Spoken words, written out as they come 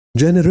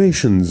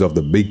Generations of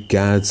the big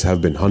cats have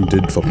been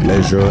hunted for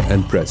pleasure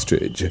and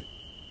prestige,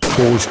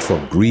 poached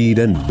for greed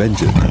and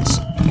vengeance,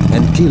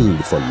 and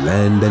killed for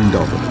land and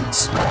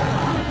dominance.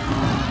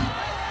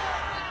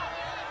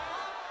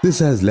 This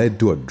has led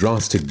to a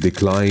drastic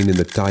decline in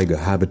the tiger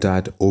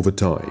habitat over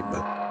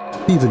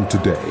time. Even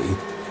today,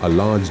 a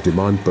large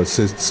demand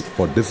persists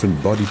for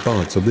different body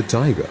parts of the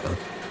tiger,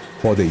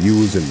 for their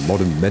use in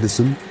modern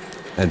medicine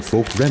and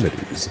folk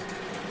remedies,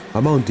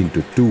 amounting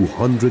to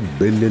 $200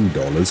 billion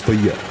per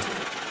year.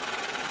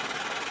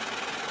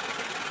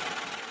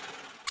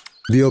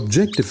 The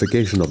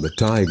objectification of the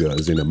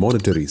tigers in a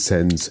monetary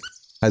sense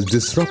has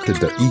disrupted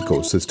the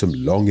ecosystem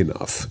long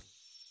enough,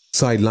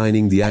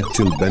 sidelining the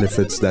actual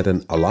benefits that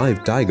an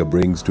alive tiger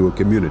brings to a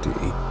community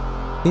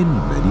in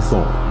many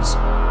forms.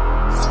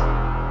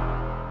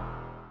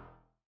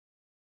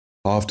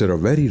 After a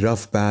very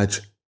rough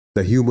patch,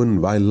 the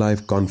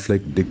human-wildlife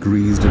conflict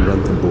decreased in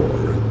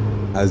Ranthambore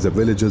as the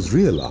villagers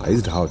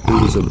realized how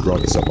tourism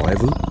brought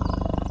survival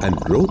and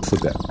growth for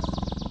them.